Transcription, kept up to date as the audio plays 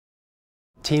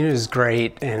Tina is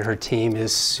great and her team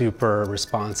is super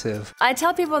responsive. I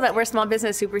tell people that we're small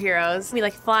business superheroes. We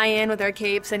like fly in with our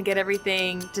capes and get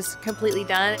everything just completely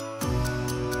done.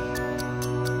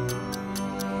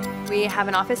 We have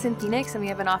an office in Phoenix and we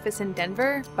have an office in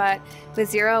Denver, but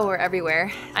with Xero, we're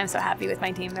everywhere. I'm so happy with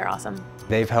my team, they're awesome.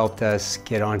 They've helped us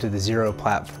get onto the Xero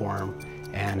platform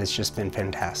and it's just been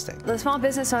fantastic. The small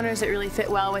business owners that really fit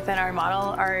well within our model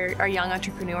are young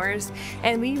entrepreneurs,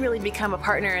 and we really become a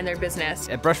partner in their business.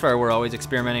 At Brushfire, we're always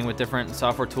experimenting with different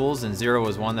software tools, and Xero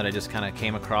was one that I just kind of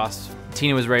came across.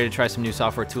 Tina was ready to try some new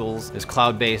software tools. It's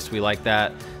cloud-based, we like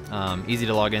that. Easy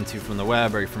to log into from the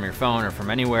web or from your phone or from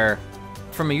anywhere.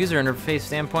 From a user interface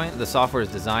standpoint, the software is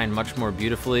designed much more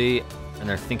beautifully, and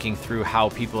they're thinking through how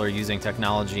people are using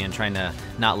technology and trying to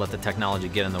not let the technology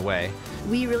get in the way.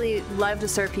 We really love to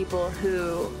serve people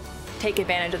who take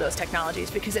advantage of those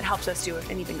technologies because it helps us do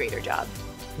an even greater job.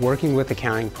 Working with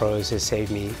Accountingprose has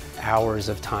saved me hours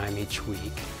of time each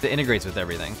week. It integrates with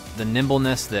everything. The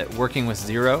nimbleness that working with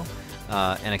Xero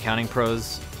and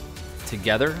Accountingprose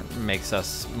together makes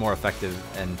us more effective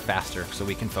and faster, so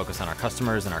we can focus on our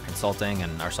customers and our consulting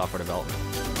and our software development.